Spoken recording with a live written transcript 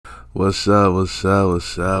What's up, what's up,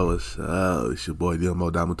 what's up, what's up? It's your boy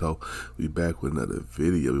Domuto. We back with another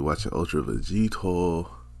video. We watching Ultra Vegito.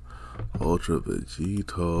 Ultra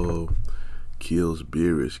Vegito kills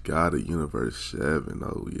Beerus, God of Universe 7.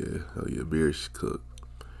 Oh yeah, Beerus cooked.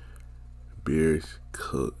 Beerus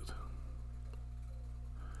cooked.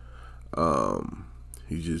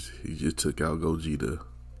 He just took out Vegito.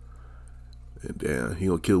 And damn, he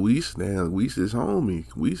gonna kill Whis. Damn, Whis is homie.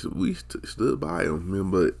 Whis stood by him, man,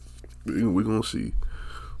 but we're gonna see.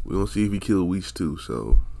 We're gonna see if he killed Whis too.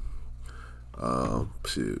 So,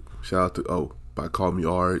 shit. Shout out to by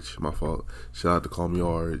CallMeARJ. My fault. Shout out to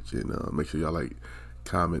CallMeARJ, and make sure y'all like,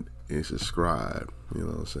 comment, and subscribe. You know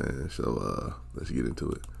what I'm saying? So, let's get into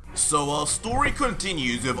it. So our story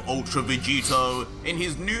continues with Ultra Vegito in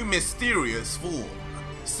his new mysterious form,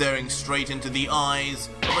 staring straight into the eyes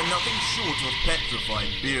of a nothing short of petrified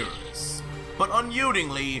Beerus. But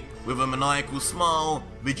unyieldingly, with a maniacal smile,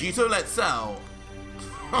 Vegito lets out,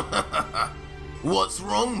 "What's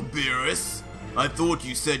wrong, Beerus? I thought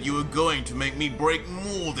you said you were going to make me break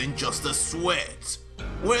more than just a sweat.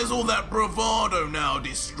 Where's all that bravado now,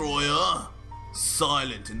 Destroyer?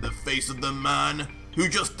 Silent in the face of the man who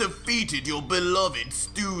just defeated your beloved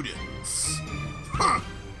students.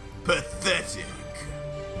 Pathetic."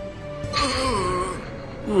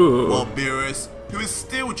 While Beerus, who is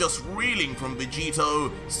still just reeling from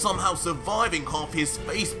Vegito somehow surviving half his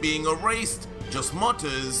face being erased, just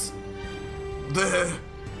mutters,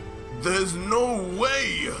 There's no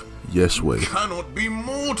way! Yes way. Cannot be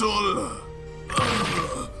mortal!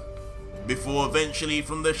 Before eventually,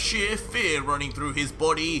 from the sheer fear running through his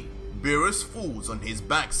body, Beerus falls on his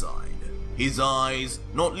backside, his eyes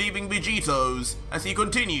not leaving Vegito's as he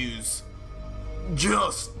continues,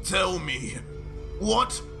 "Just tell me,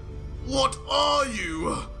 what are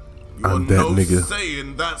you? You're I'm that no nigga.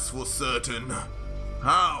 saying, that's for certain.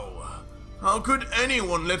 How could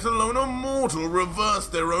anyone, let alone a mortal, reverse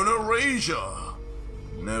their own erasure?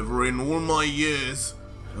 Never in all my years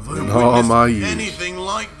have I witnessed anything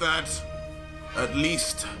like that. At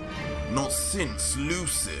least, not since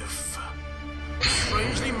Lucif."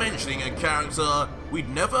 Strangely mentioning a character we'd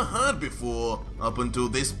never heard before up until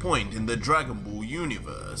this point in the Dragon Ball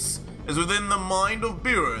universe, as within the mind of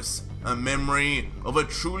Beerus, a memory of a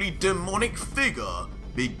truly demonic figure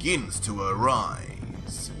begins to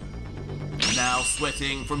arise. Now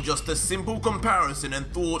sweating from just a simple comparison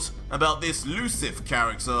and thought about this Lucif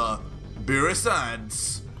character, Beerus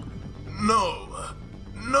adds, No,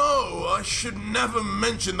 I should never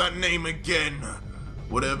mention that name again.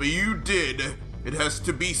 Whatever you did, it has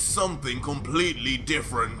to be something completely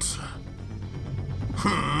different.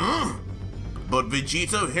 But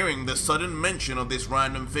Vegito, hearing the sudden mention of this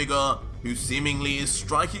random figure, who seemingly is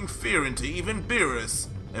striking fear into even Beerus,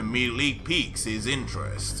 immediately piques his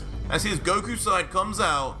interest, as his Goku side comes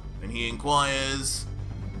out and he inquires,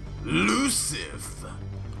 "Lucif?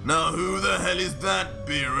 Now who the hell is that,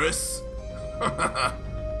 Beerus?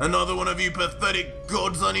 Another one of you pathetic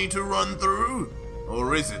gods I need to run through?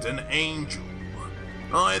 Or is it an angel?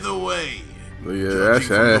 Either way, judging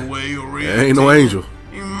from the way you're reacting, ain't no angel.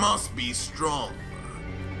 You must be strong.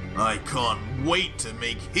 I can't wait to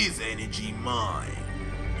make his energy mine."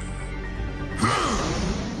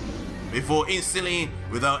 Before instantly,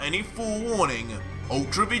 without any forewarning,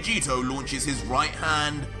 Ultra Vegito launches his right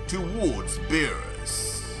hand towards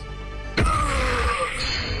Beerus.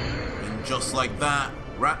 And just like that,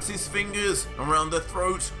 wraps his fingers around the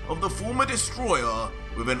throat of the former destroyer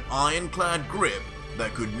with an ironclad grip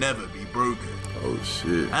that could never be broken. Oh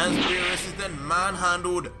shit. As Beerus is then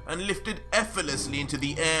manhandled and lifted effortlessly into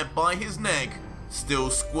the air by his neck, still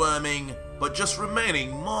squirming, but just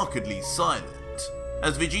remaining markedly silent,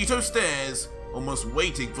 as Vegito stares, almost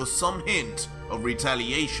waiting for some hint of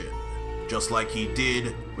retaliation, just like he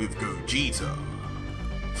did with Vegito.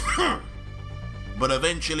 But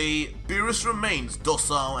eventually, Beerus remains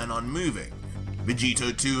docile and unmoving.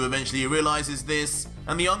 Vegito too eventually realizes this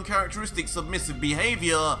and the uncharacteristic submissive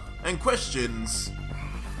behavior and questions,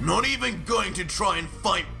 "Not even going to try and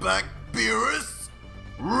fight back, Beerus?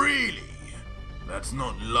 Really? That's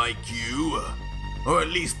not like you. Or at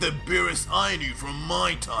least the Beerus I knew from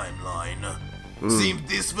my timeline. Seems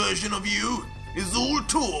this version of you is all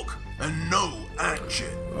talk and no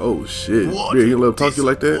action. Oh shit. What Yeah, you let him talk to you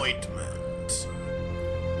like that? disappointment.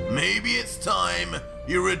 Maybe it's time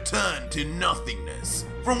you return to nothingness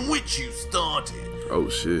from which you started. Oh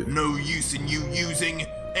shit. No use in you using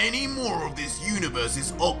any more of this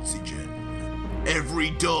universe's oxygen.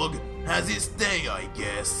 Every dog has its day, I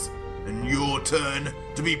guess. And your turn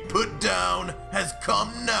to be put down has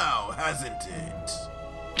come now, hasn't it?"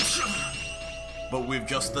 But with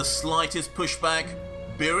just the slightest pushback,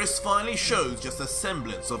 Beerus finally shows just a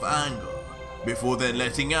semblance of anger, before then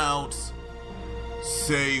letting out,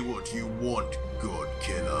 "Say what you want, God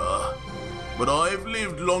Killer, but I've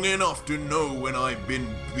lived long enough to know when I've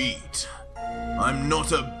been beat. I'm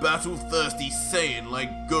not a battle-thirsty Saiyan like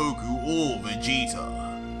Goku or Vegeta,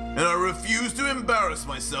 and I refuse to embarrass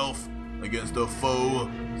myself against a foe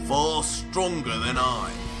far stronger than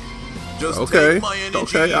I. Just take my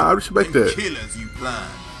energy I respect and that. kill as you plan.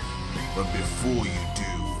 But before you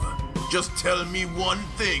do, just tell me one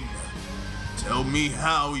thing. Tell me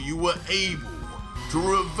how you were able to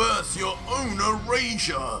reverse your own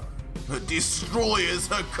erasure that destroys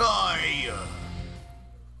Hakai."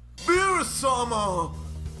 "Beerus-sama!"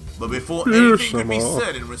 But before anything could be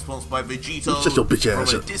said in response by Vegito,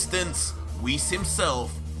 from a distance, Whis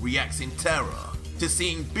himself reacts in terror to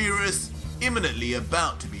seeing Beerus imminently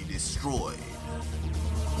about to be destroyed.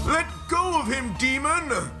 "Let go of him,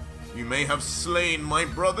 demon! You may have slain my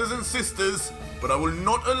brothers and sisters, but I will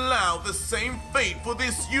not allow the same fate for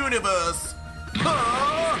this universe!"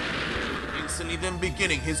 Instantly then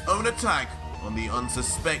beginning his own attack on the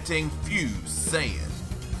unsuspecting fused Saiyan.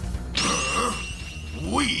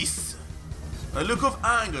 Whis! A look of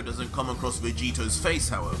anger doesn't come across Vegito's face,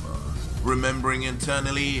 however, remembering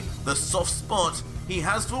internally the soft spot he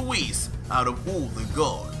has for Whis out of all the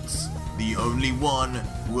gods, the only one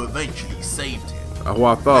who eventually saved him. That's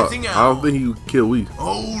what I thought. I don't think he would kill Whis.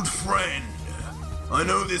 "Old friend, I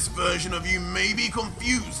know this version of you may be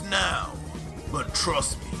confused now, but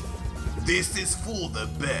trust me, this is for the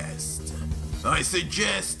best. I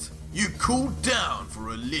suggest you cool down for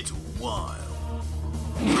a little while."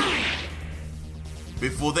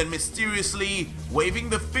 Before then mysteriously waving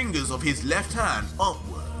the fingers of his left hand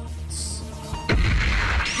upwards.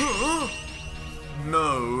 Huh?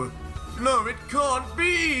 No, it can't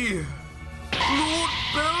be! Lord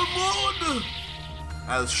Belmont!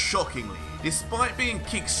 As shockingly, despite being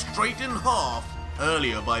kicked straight in half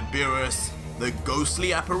earlier by Beerus, the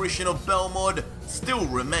ghostly apparition of Belmont still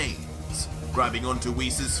remains, grabbing onto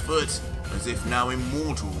Whis' foot as if now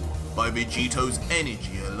immortal by Vegito's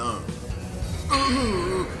energy alone.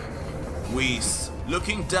 Whis,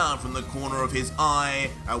 looking down from the corner of his eye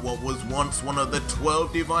at what was once one of the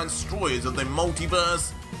 12 divine destroyers of the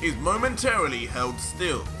multiverse, is momentarily held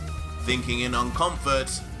still, thinking in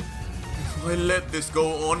uncomfort, "If I let this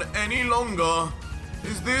go on any longer,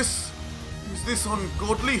 is this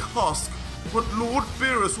ungodly husk what Lord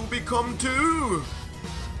Beerus will become too?"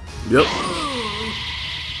 Yep.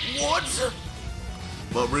 What?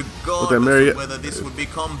 But regardless of whether this would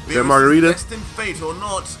become Beerus' destined fate or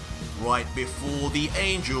not, right before the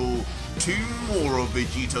angel, two more of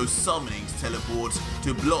Vegito's summonings teleport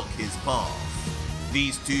to block his path.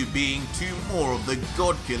 These two being two more of the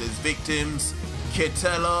God Killer's victims,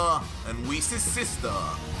 Ketela and Whis' sister,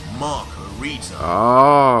 Margarita.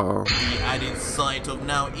 The added sight of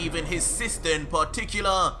now even his sister in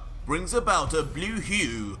particular brings about a blue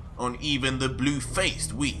hue on even the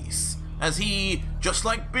blue-faced Whis, as he, just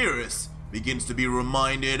like Beerus, begins to be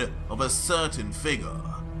reminded of a certain figure,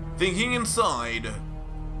 thinking inside,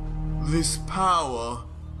 "This power,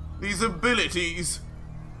 these abilities,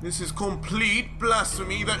 this is complete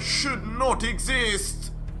blasphemy that should not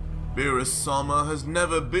exist. Beerus-sama has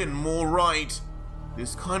never been more right.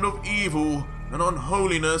 This kind of evil and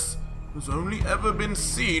unholiness has only ever been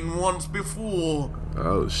seen once before.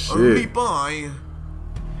 Oh shit. Only by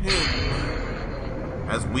him."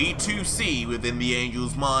 As we too see within the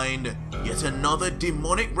angel's mind yet another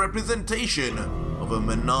demonic representation of a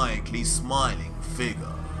maniacally smiling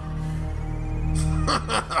figure.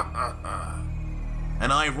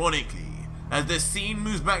 And ironically, as the scene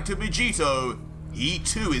moves back to Vegito, he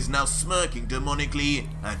too is now smirking demonically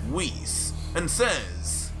at Whis and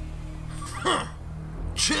says,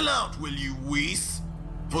 "Chill out, will you, Whis?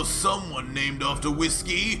 For someone named after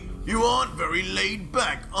whiskey, you aren't very laid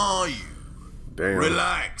back, are you? Damn.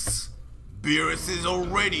 Relax. Beerus is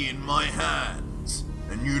already in my hands,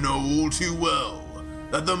 and you know all too well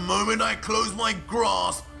that the moment I close my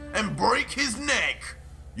grasp and break his neck,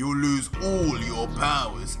 you'll lose all your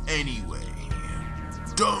powers anyway.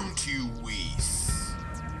 Don't you, Whis?"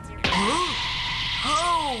 Huh?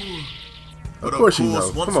 How? But of course,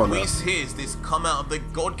 once Whis hears this come out of the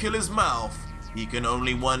God Killer's mouth, he can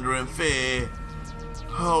only wonder in fear,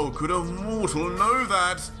 how could a mortal know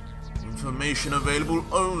that? Information available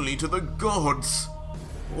only to the gods.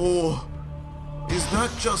 Or is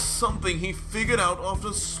that just something he figured out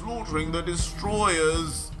after slaughtering the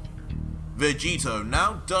destroyers? Vegito,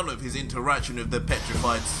 now done with his interaction with the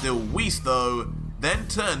petrified still Whis though, then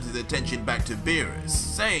turns his attention back to Beerus,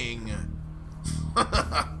 saying,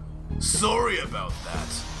 Sorry about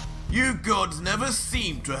that. You gods never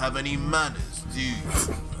seem to have any manners, do you?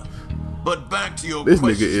 But back to your question.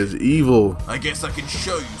 This nigga is evil. I guess I can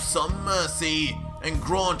show you some mercy and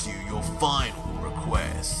grant you your final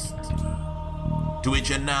request. To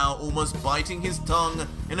which and now, almost biting his tongue,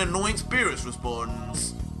 an annoying Beerus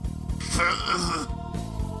responds,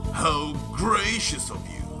 "How gracious of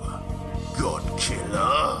you, God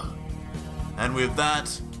Killer." And with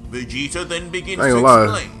that, Vegito then begins to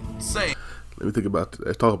explain, saying, Let me think about it.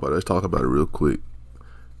 Let's talk about it real quick.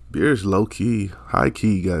 Beerus low key, high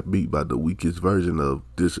key got beat by the weakest version of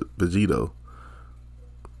this Vegito.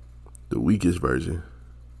 The weakest version.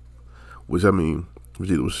 Which, I mean,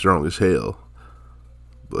 Vegito was strong as hell.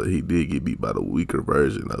 But he did get beat by the weaker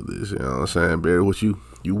version of this. You know what I'm saying, Beerus? What you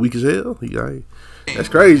weak as hell? That's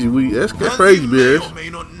crazy. That's crazy, Beerus. You may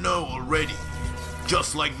not know already.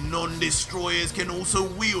 Just like non-destroyers can also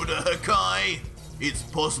wield a Hakai, it's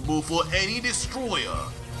possible for any destroyer,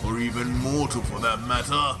 or even mortal for that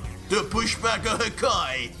matter, to push back a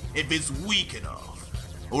Hakai if it's weak enough,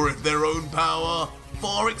 or if their own power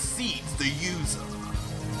far exceeds the user.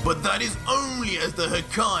 But that is only as the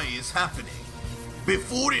Hakai is happening,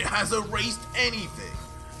 before it has erased anything.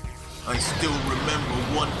 I still remember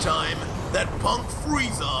one time that Punk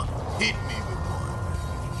Frieza hit me with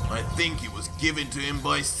one. I think it was given to him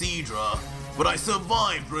by Sidra, but I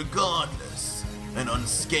survived regardless, and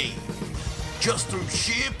unscathed, just through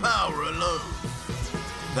sheer power alone.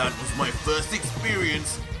 That was my first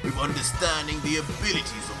experience with understanding the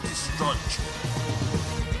abilities of destruction.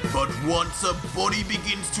 But once a body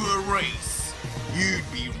begins to erase,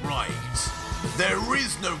 you'd be right. There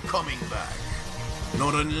is no coming back.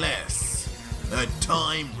 Not unless a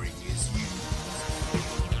time ring is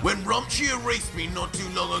used. When Rumchi erased me not too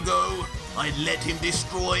long ago, I let him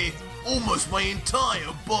destroy almost my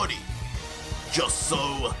entire body. Just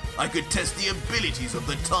so I could test the abilities of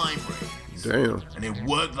the time rings. Damn. And it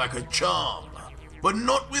worked like a charm, but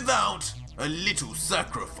not without a little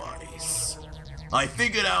sacrifice. I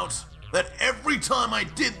figured out that every time I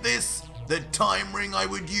did this, the time ring I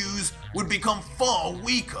would use would become far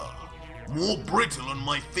weaker, more brittle on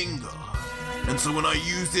my finger. And so when I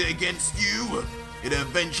used it against you, it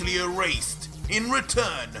eventually erased in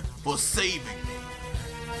return for saving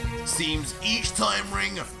me. Seems each time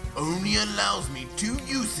ring only allows me 2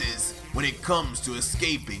 uses when it comes to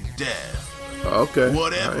escaping death. Okay,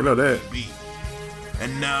 Whatever I didn't know that. it may be.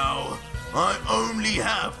 And now, I only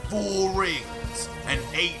have 4 rings and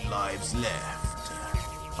 8 lives left.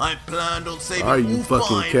 I planned on saving all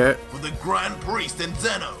 5 for the Grand Priest and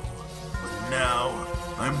Zeno. But now,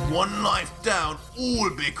 I'm 1 life down, all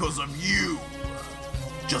because of you.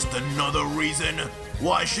 Just another reason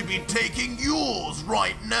why I should be taking yours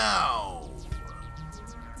right now.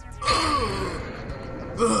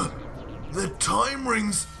 The time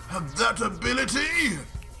rings have that ability?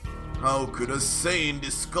 How could a Saiyan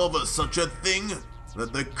discover such a thing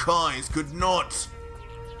that the Kais could not?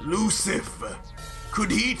 Lucifer,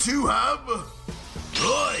 could he too have?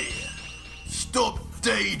 Oi! Stop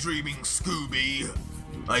daydreaming, Scooby.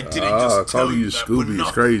 I didn't just tell you that Scooby for nothing.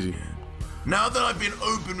 is crazy. Now that I've been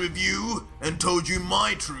open with you and told you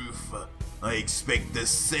my truth, I expect the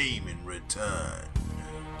same in return.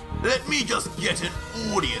 Let me just get an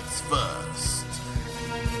audience first.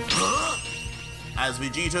 Huh? As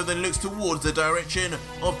Vegito then looks towards the direction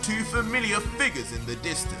of 2 familiar figures in the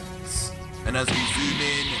distance. And as we zoom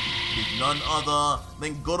in, with none other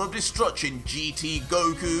than God of Destruction GT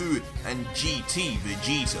Goku and GT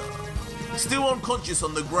Vegeta. Still unconscious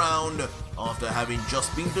on the ground after having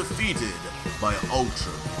just been defeated by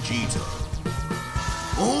Ultra Vegito.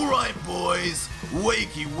 Alright boys,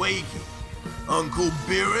 wakey wakey. Uncle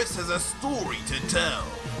Beerus has a story to tell.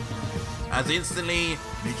 As instantly,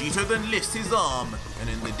 Vegito then lifts his arm, and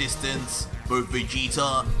in the distance, both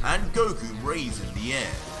Vegeta and Goku raise in the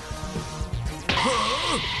air.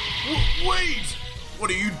 Huh? Wait! What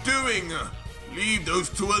are you doing? Leave those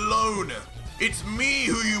 2 alone. It's me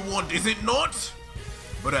who you want, is it not?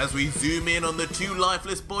 But as we zoom in on the 2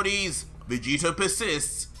 lifeless bodies, Vegito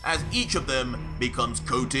persists as each of them becomes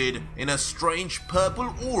coated in a strange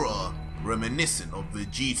purple aura reminiscent of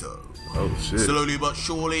Vegito. Oh shit. Slowly but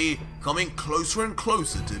surely, coming closer and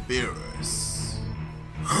closer to Beerus.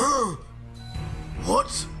 Huh?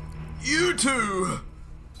 What? You 2?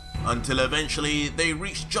 Until eventually they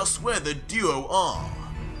reach just where the duo are,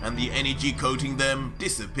 and the energy coating them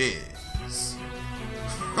disappears.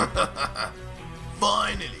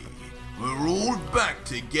 Finally, we're all back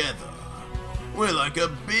together. We're like a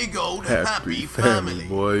big old happy family.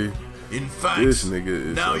 Boy. In fact, This nigga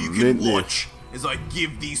is now a you can menace. watch as I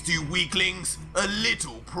give these two weaklings a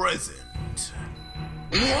little present.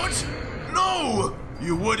 What? No!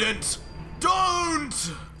 You wouldn't!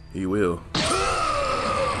 Don't! He will. He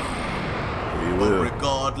But will.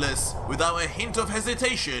 regardless, without a hint of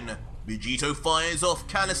hesitation, Vegito fires off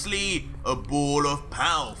callously a ball of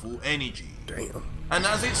powerful energy. Damn. And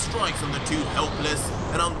as it strikes on the two helpless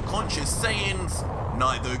and unconscious Saiyans,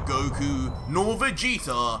 neither Goku nor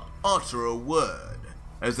Vegeta utter a word,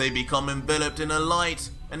 as they become enveloped in a light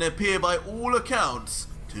and appear by all accounts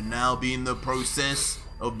to now be in the process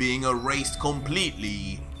of being erased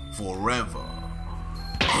completely forever.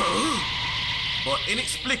 But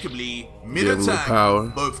inexplicably, mid-attack,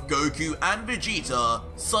 both Goku and Vegeta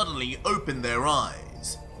suddenly open their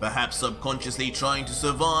eyes, perhaps subconsciously trying to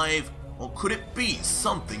survive, or could it be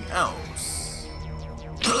something else?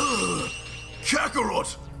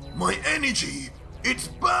 Kakarot! My energy! It's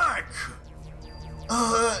back!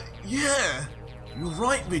 Yeah. You're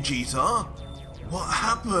right, Vegeta. What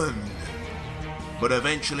happened? But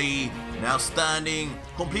eventually, now standing,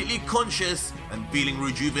 completely conscious and feeling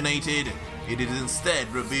rejuvenated, it is instead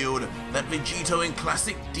revealed that Vegito in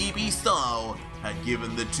classic DB style had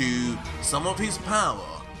given the two some of his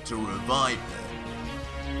power to revive them.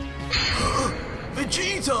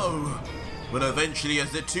 Vegito! But eventually,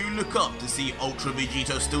 as the two look up to see Ultra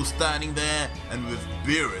Vegito still standing there, and with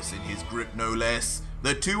Beerus in his grip no less,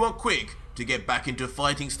 the two are quick to get back into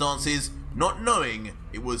fighting stances, not knowing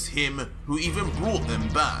it was him who even brought them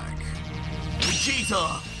back.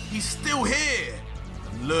 Vegeta! He's still here!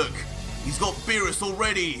 And look, he's got Beerus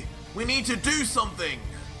already! We need to do something!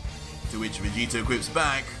 To which Vegito quips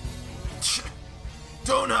back,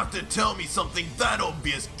 don't have to tell me something that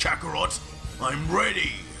obvious, Kakarot! I'm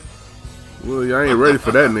ready! Well, y'all ain't ready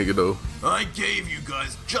for that nigga though. I gave you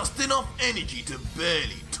guys just enough energy to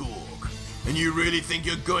barely talk. And you really think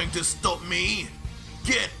you're going to stop me?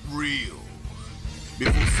 Get real.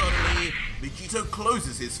 Before suddenly, Vegito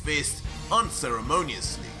closes his fist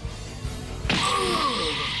unceremoniously,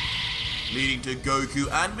 leading to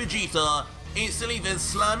Goku and Vegeta instantly then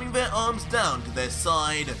slamming their arms down to their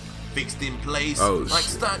side, fixed in place like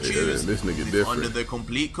statues, this nigga different. under the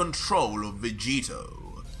complete control of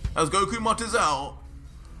Vegito. As Goku mutters out,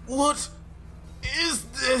 "What is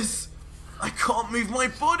this? I can't move my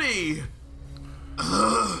body!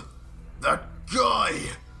 That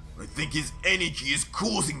guy! I think his energy is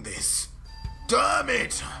causing this. Damn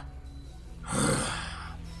it!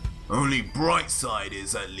 Only bright side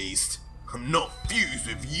is, at least, I'm not fused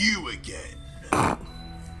with you again."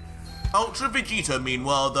 Ultra Vegito,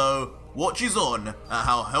 meanwhile, though, watches on at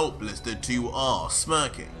how helpless the two are,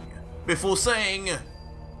 smirking, before saying,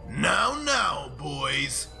 Now,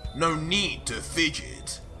 boys, no need to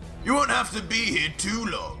fidget. You won't have to be here too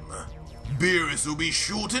long. Beerus will be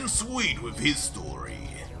short and sweet with his story.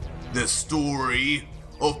 The story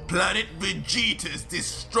of Planet Vegeta's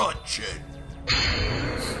destruction.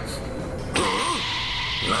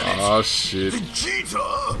 Oh shit.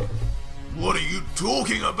 Vegeta? What are you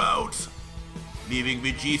talking about? Leaving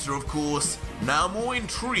Vegeta, of course, now more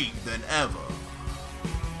intrigued than ever.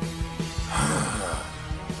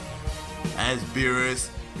 As Beerus,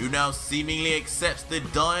 who now seemingly accepts the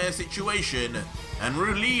dire situation, and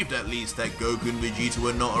relieved at least that Goku and Vegeta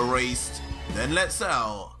were not erased, then lets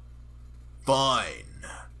out, "Fine.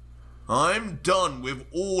 I'm done with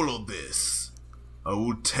all of this. I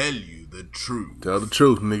will tell you the truth." Tell the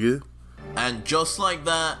truth, nigga. And just like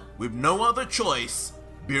that, with no other choice,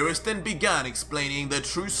 Beerus then began explaining the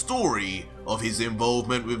true story of his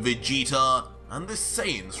involvement with Vegeta and the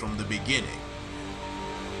Saiyans from the beginning.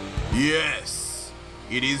 Yes,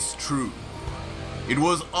 it is true. It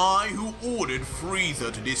was I who ordered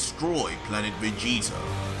Frieza to destroy Planet Vegeta.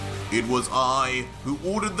 It was I who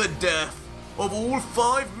ordered the death of all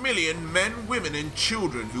 5 million men, women and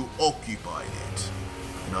children who occupied it.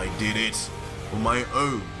 And I did it for my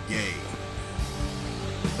own gain.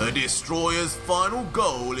 The Destroyer's final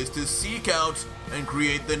goal is to seek out and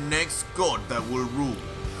create the next god that will rule.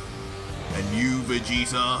 And you,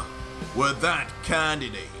 Vegeta, were that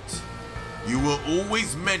candidate. You were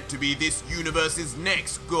always meant to be this universe's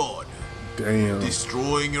next god. Damn.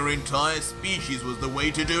 Destroying your entire species was the way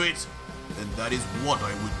to do it, and that is what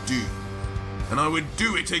I would do. And I would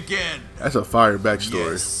do it again. That's a fire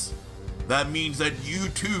backstory. Yes. That means that you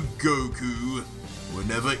too, Goku, were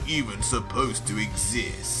never even supposed to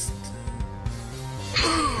exist.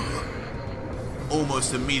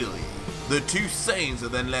 Almost immediately, the two Saiyans are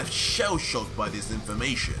then left shell-shocked by this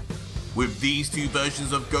information, with these two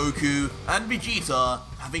versions of Goku and Vegeta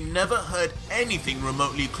having never heard anything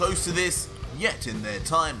remotely close to this yet in their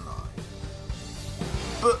timeline.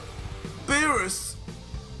 But Beerus!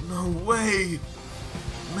 No way!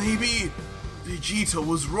 Maybe Vegito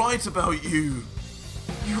was right about you.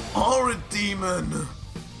 You are a demon.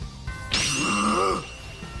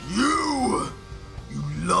 You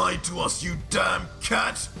lied to us, you damn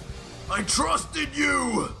cat! I trusted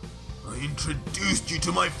you! I introduced you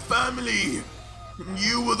to my family! And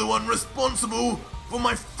you were the one responsible for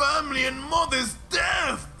my family and mother's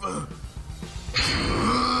death!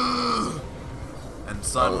 And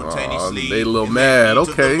simultaneously, they a little in mad, the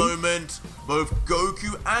heat okay. of the moment, both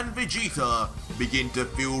Goku and Vegeta begin to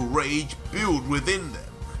feel rage build within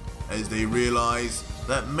them, as they realize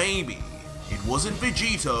that maybe it wasn't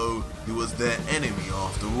Vegito who was their enemy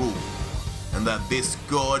after all, and that this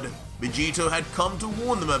god Vegito had come to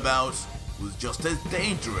warn them about was just as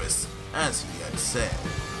dangerous as he had said.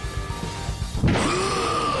 With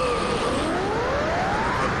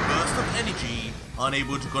a burst of energy,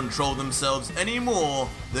 unable to control themselves anymore,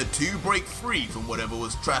 the two break free from whatever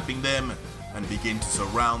was trapping them and begin to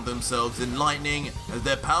surround themselves in lightning as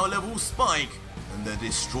their power levels spike and their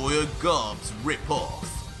destroyer garbs rip off,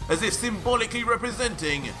 as if symbolically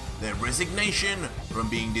representing their resignation from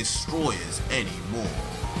being destroyers anymore.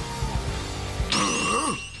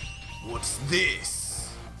 What's this?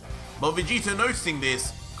 But Vegeta, noticing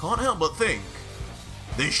this, can't help but think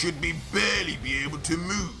they should barely be able to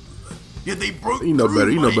move, yet they broke You know through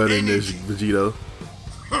better. You know my better than this, energy. Vegito.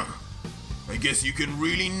 I guess you can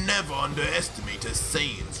really never underestimate a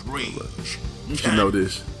Saiyan's range. You should know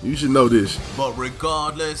this. You should know this. But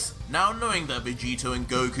regardless, now knowing that Vegito and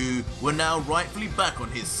Goku were now rightfully back on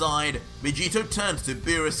his side, Vegito turns to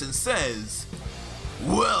Beerus and says,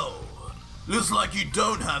 "Well, looks like you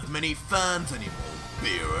don't have many fans anymore,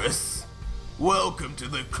 Beerus. Welcome to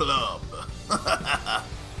the club."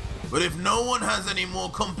 But if no one has any more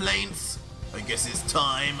complaints, I guess it's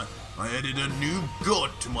time I added a new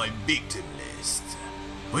god to my victim list.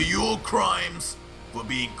 For your crimes, for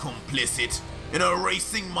being complicit in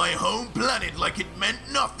erasing my home planet like it meant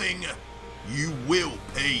nothing, you will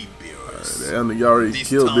pay, Beerus. Damn, you already This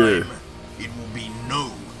killed time, Beerus. it will be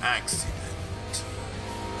no accident.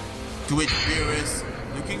 To which Beerus,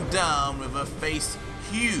 looking down with a face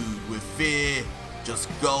hued with fear, just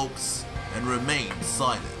gulps and remains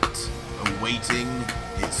silent, awaiting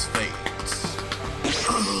his fate.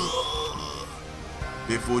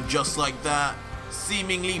 Before just like that,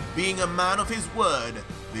 seemingly being a man of his word,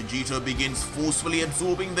 Vegito begins forcefully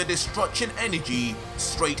absorbing the destruction energy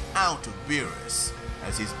straight out of Beerus,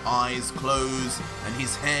 as his eyes close and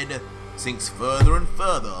his head sinks further and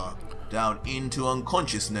further down into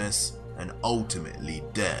unconsciousness and ultimately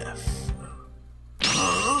death.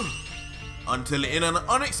 Until in an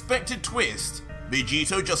unexpected twist,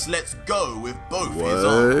 Vegito just lets go with both his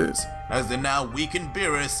arms, as the now weakened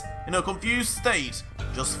Beerus, in a confused state,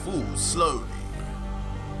 just falls slowly.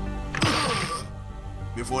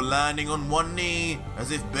 Before landing on one knee,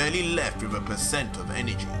 as if barely left with 1% of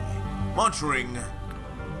energy, muttering,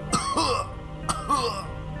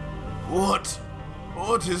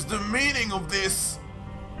 What is the meaning of this?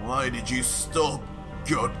 Why did you stop,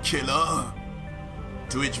 God Killer?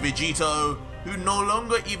 To which Vegito, who no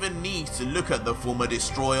longer even needs to look at the former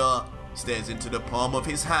destroyer, stares into the palm of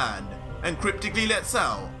his hand and cryptically lets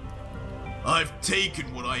out, "I've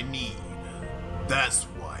taken what I need. That's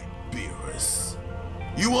why, Beerus.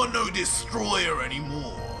 You are no destroyer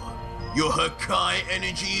anymore. Your Hakai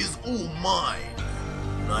energy is all mine,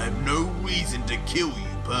 and I have no reason to kill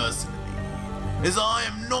you personally, as I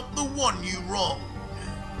am not the one you wronged.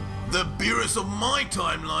 The Beerus of my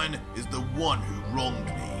timeline is the one who wronged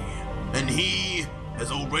me, and he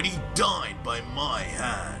has already died by my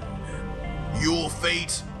hand. Your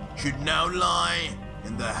fate should now lie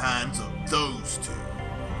in the hands of those two."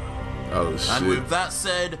 Oh shit. And with that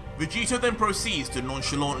said, Vegito then proceeds to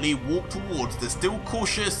nonchalantly walk towards the still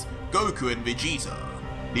cautious Goku and Vegeta,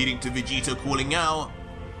 leading to Vegeta calling out,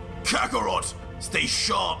 "Kakarot, stay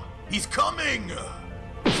sharp, he's coming!"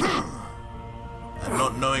 And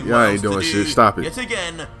not knowing what ain't else doing to shit. do, Stop it. yet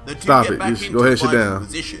again, the two Stop get it. back Just into go ahead, sit fighting down.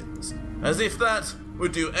 positions, as if that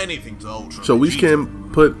would do anything to Ultra So we Vegeta.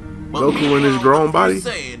 can put But Goku in his meanwhile, grown the body?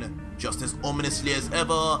 Saiyan, just as ominously as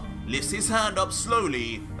ever, lifts his hand up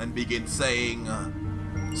slowly and begins saying,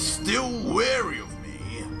 "Still wary of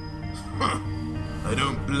me? I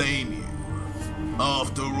don't blame you.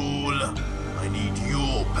 After all, I need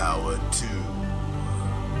your power too."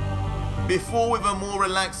 Before, with a more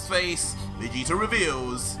relaxed face, Vegeta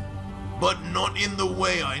reveals, "But not in the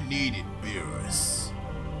way I need it, Beerus.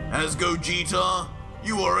 As Gogeta,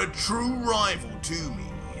 you are a true rival to me,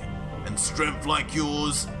 and strength like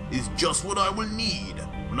yours is just what I will need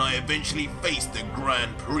when I eventually face the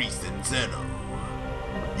Grand Priest in Zeno.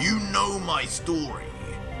 You know my story.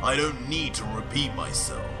 I don't need to repeat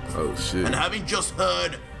myself. Oh shit. And having just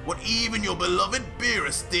heard what even your beloved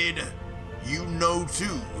Beerus did, you know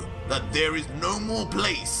too that there is no more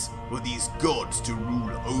place for these gods to rule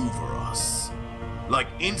over us. Like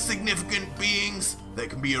insignificant beings that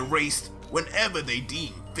can be erased whenever they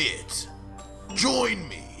deem fit. Join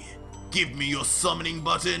me. Give me your summoning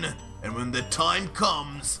button, and when the time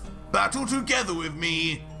comes, battle together with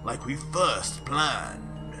me like we first planned.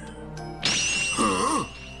 Huh?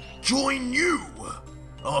 Join you?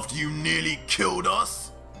 After you nearly killed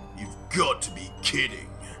us? You've got to be kidding.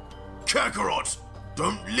 Kakarot,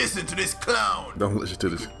 don't listen to this clown. Don't listen to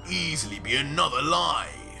this. It could easily be another lie.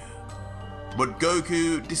 But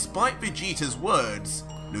Goku, despite Vegeta's words,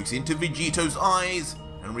 looks into Vegito's eyes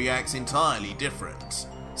and reacts entirely different,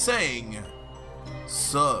 saying,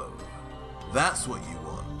 "So, that's what you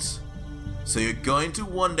want. So you're going to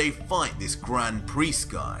one day fight this Grand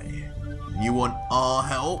Priest guy. You want our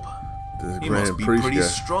help? He must be pretty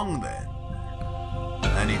strong then.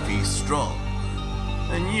 And if he's strong,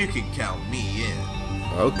 then you can count me in."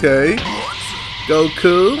 Okay.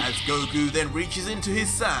 Goku. As Goku then reaches into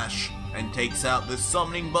his sash and takes out the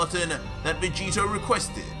summoning button that Vegito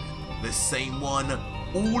requested, the same one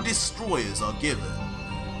all destroyers are given.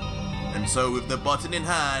 And so with the button in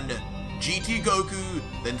hand, GT Goku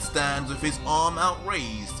then stands with his arm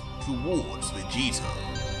outraised towards Vegito.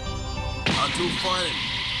 Until finally,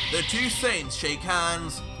 the two Saiyans shake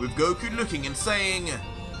hands, with Goku looking and saying,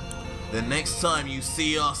 "The next time you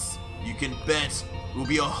see us, you can bet we'll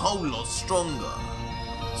be a whole lot stronger.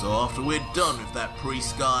 So after we're done with that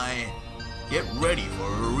priest guy, get ready for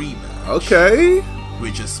a rematch." Okay.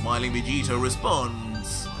 Which a smiling Vegito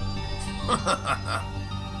responds,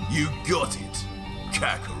 "You got it,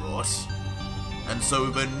 Kakarot." And so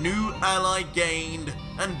with a new ally gained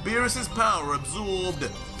and Beerus' power absorbed,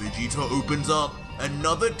 Vegito opens up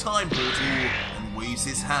another time portal and waves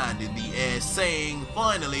his hand in the air saying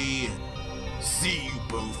finally, "See you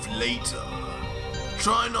both later.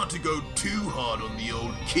 Try not to go too hard on the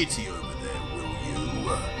old kitty over there, will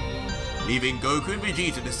you?" Leaving Goku and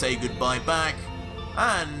Vegeta to say goodbye back,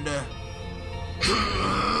 and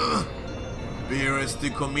Beerus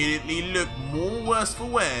to immediately look more worse for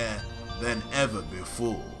wear than ever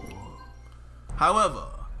before. However,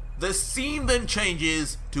 the scene then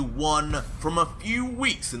changes to one from a few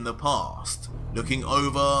weeks in the past, looking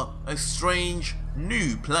over a strange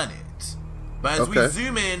new planet. But as we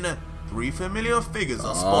zoom in, three familiar figures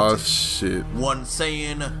are spotted. Oh shit. One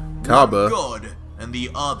saying Kaba. one god and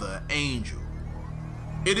the other angel.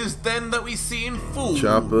 It is then that we see in full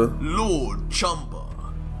Champa. Lord Champa,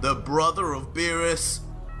 the brother of Beerus,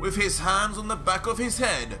 with his hands on the back of his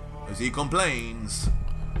head as he complains,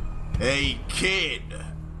 "Hey kid,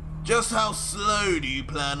 just how slow do you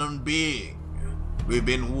plan on being? We've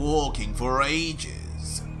been walking for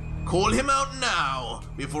ages. Call him out now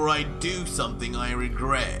before I do something I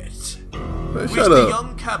regret." Which the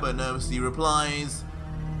young Kaba nervously replies,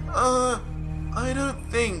 I don't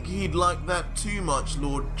think he'd like that too much,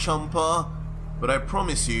 Lord Champa, but I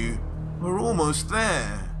promise you, we're almost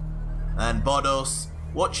there." And Vados,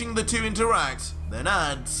 watching the two interact, then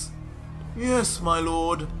adds, "Yes, my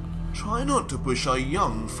lord, try not to push our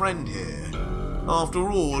young friend here. After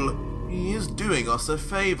all, he is doing us a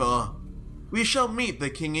favor. We shall meet the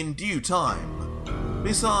king in due time.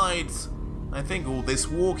 Besides, I think all this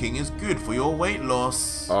walking is good for your weight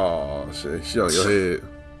loss." Oh shit, shit on your head.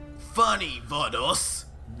 Funny, Vados.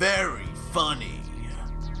 Very funny.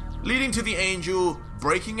 Leading to the angel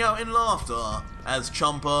breaking out in laughter as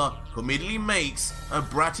Champa comedically makes a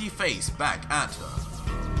bratty face back at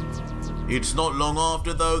her. It's not long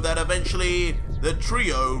after though that eventually the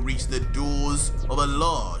trio reach the doors of a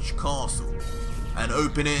large castle and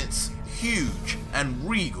open its huge and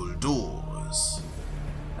regal doors.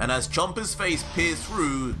 And as Champa's face peers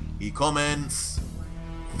through, he comments,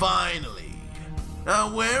 "Finally. Now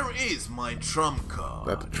where is my trump card?"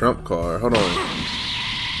 Got the trump card. Hold on.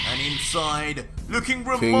 And inside, looking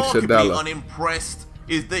remarkably unimpressed,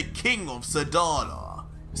 is the King of Sadala,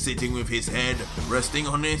 sitting with his head resting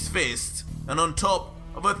on his fist, and on top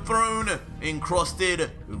of a throne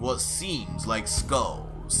encrusted with what seems like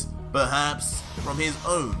skulls, perhaps from his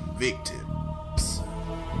own victims.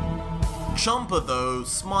 Champa, though,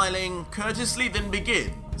 smiling, courteously then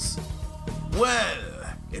begins, "Well,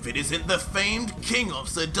 if it isn't the famed King of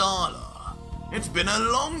Sadala. It's been a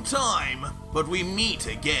long time, but we meet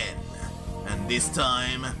again. And this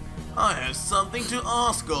time, I have something to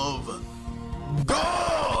ask of.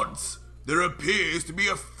 Gods! There appears to be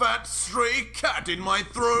a fat stray cat in my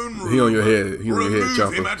throne room. He on your head. He on your head,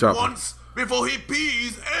 Chopper. Remove him at Chopper. once before he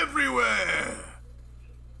pees everywhere.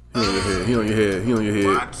 He on your head. He on your head. He on your head.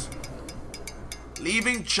 What?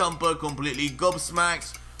 Leaving Chomper completely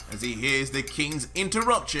gobsmacked as he hears the king's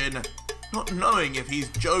interruption, not knowing if he's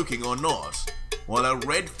joking or not, while a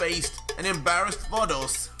red-faced and embarrassed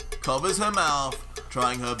Vados covers her mouth,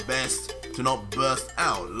 trying her best to not burst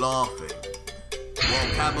out laughing.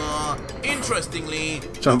 While Cabba, interestingly,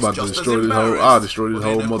 I'm about to destroy this whole. I'll destroy this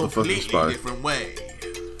whole motherfucking spot. Different way.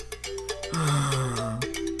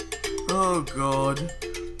 Oh God,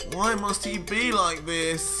 why must he be like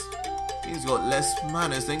this? He's got less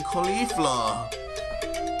manners than cauliflower.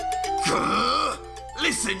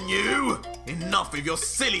 Listen, you! Enough of your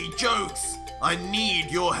silly jokes! I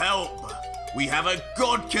need your help! We have a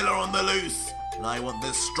god killer on the loose, and I want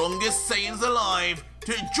the strongest Saiyans alive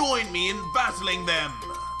to join me in battling them!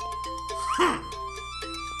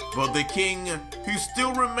 But the king, who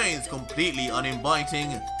still remains completely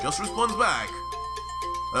uninviting, just responds back,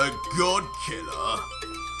 "A god killer?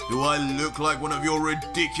 Do I look like one of your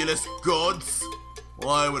ridiculous gods?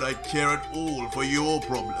 Why would I care at all for your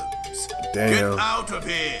problems? Damn. Get out of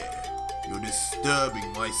here! You're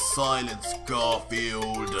disturbing my silence,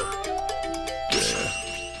 Garfield."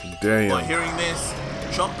 Damn. By hearing this,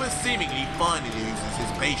 Chomper seemingly finally loses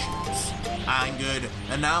his patience. Angered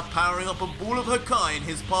and now powering up a ball of Hakai in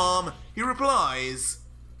his palm, he replies,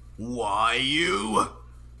 "Why you?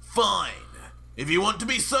 Fine. If you want to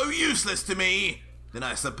be so useless to me, then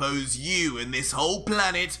I suppose you and this whole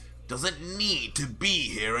planet doesn't need to be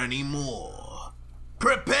here anymore.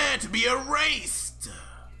 Prepare to be erased!"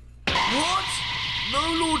 What?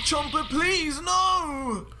 No, Lord Chomper, please,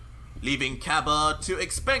 no! Leaving Cabba to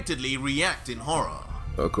expectedly react in horror.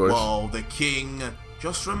 Of course. While the king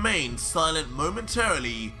just remained silent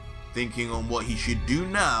momentarily, thinking on what he should do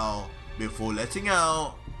now before letting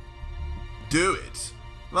out, "Do it,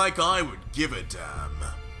 like I would give a damn.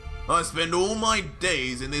 I spend all my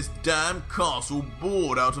days in this damn castle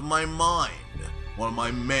bored out of my mind, while my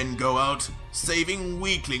men go out saving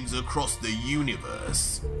weaklings across the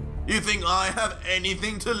universe. You think I have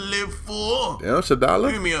anything to live for? Damn, it's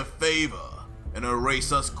 $1. Do me a favor and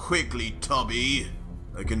erase us quickly, Tubby.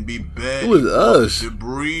 I can be barely Who is us? to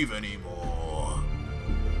breathe anymore."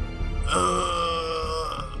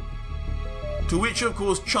 To which, of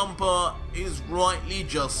course, Chomper is rightly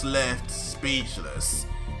just left speechless,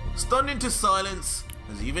 stunned into silence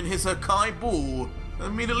as even his Hakai ball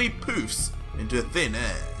immediately poofs into thin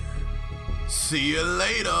air. "See you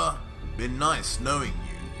later. Been nice knowing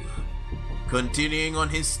you." Continuing on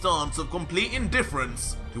his stance of complete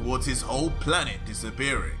indifference towards his whole planet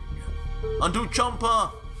disappearing, until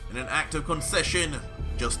Chomper, in an act of concession,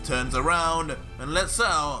 just turns around and lets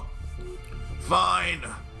out, "Fine,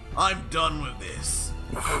 I'm done with this.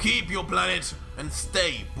 Keep your planet and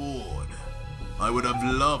stay bored. I would have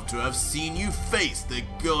loved to have seen you face the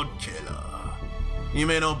God Killer. You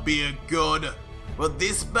may not be a god, but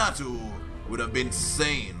this battle would have been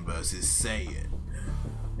Saiyan versus Saiyan.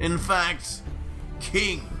 In fact,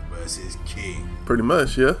 king versus king." Pretty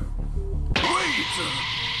much, yeah. Wait!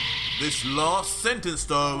 This last sentence,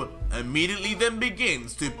 though, immediately then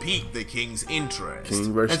begins to pique the king's interest.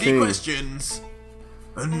 King versus as he king. questions,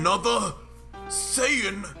 "Another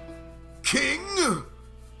Saiyan king?"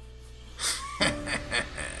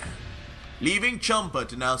 Leaving Chomper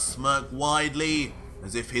to now smirk widely,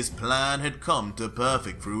 as if his plan had come to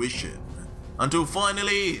perfect fruition. Until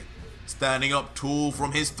finally, standing up tall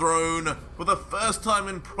from his throne for the first time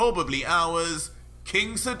in probably hours,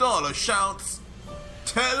 King Sadala shouts,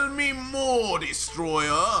 "Tell me more,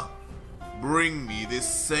 Destroyer! Bring me this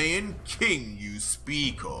Saiyan king you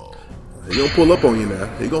speak of." He gonna pull up on you now.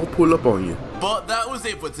 He gonna pull up on you. But that was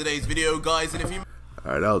it for today's video, guys, and if you...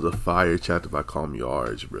 Alright, that was a fire chapter by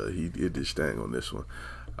CallMeARJ, bro. He did this thing on this one.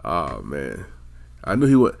 Oh man. I knew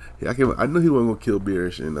he would. I knew he wasn't gonna kill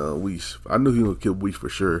Beerus and Whis. I knew he was gonna kill Whis for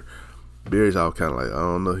sure. Beerus, I was kind of like, I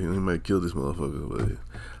don't know, he might kill this motherfucker,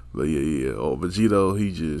 but yeah. Oh, Vegito,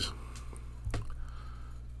 he's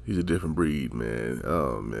a different breed, man.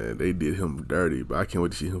 Oh man, they did him dirty, but I can't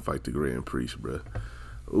wait to see him fight the Grand Priest, bro.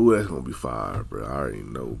 Ooh, that's gonna be fire, bro. I already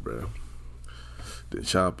know, bro. Then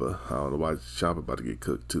Chomper, I don't know why Chomper about to get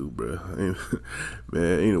cooked too, bro.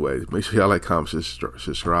 Man, anyway, make sure y'all like, comment,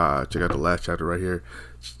 subscribe. Check out the last chapter right here.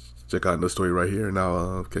 Check out the story right here, and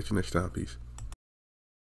I'll catch you next time. Peace.